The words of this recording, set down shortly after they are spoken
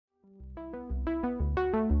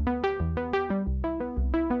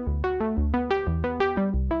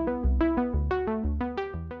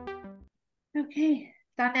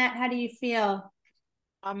Donette, how do you feel?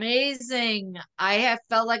 Amazing. I have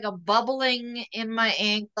felt like a bubbling in my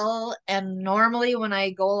ankle, and normally when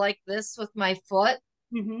I go like this with my foot,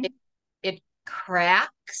 it, Mm-hmm. it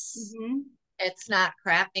cracks. Mm-hmm. It's not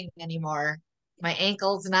cracking anymore. My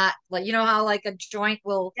ankle's not like how like a joint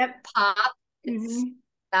will Yep. pop. It's Mm-hmm.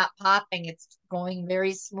 not popping. It's going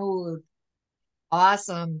very smooth.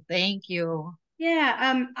 Awesome. Thank you.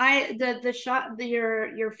 Yeah, the shot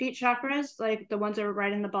your feet chakras, like the ones that are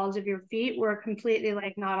right in the balls of your feet, were completely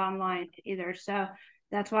like not online either. So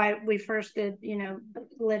that's why we first did,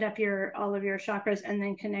 lit up your all of your chakras and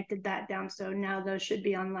then connected that down. So now those should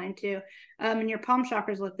be online too. And your palm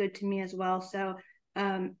chakras look good to me as well. So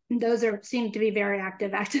those are seem to be very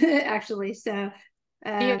active actually. So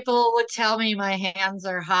uh People would tell me my hands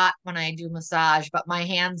are hot when I do massage, but my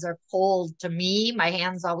hands are cold to me. My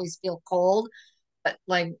hands always feel cold. But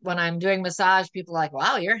like when I'm doing massage, people are like,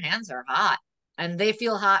 wow, your hands are hot. And they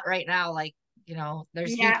feel hot right now. Like,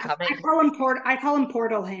 there's heat Yeah, coming. I call them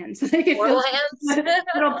portal hands. Like it feels Portal hands. like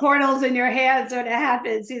little portals in your hands when it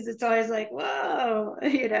happens. Because it's always like, whoa,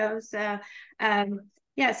 So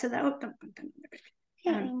yeah, so that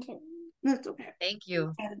that's okay. Thank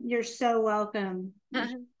you. You're so welcome. You're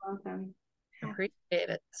so welcome. Appreciate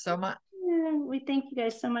it so much. Yeah, we thank you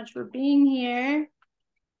guys so much for being here.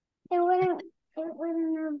 It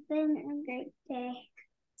wouldn't have been a great day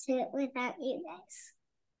without you guys.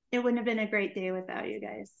 It wouldn't have been a great day without you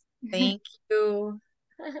guys. Thank you.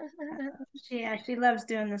 She loves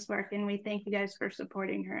doing this work, and we thank you guys for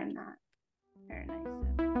supporting her in that. Very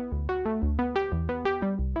nice.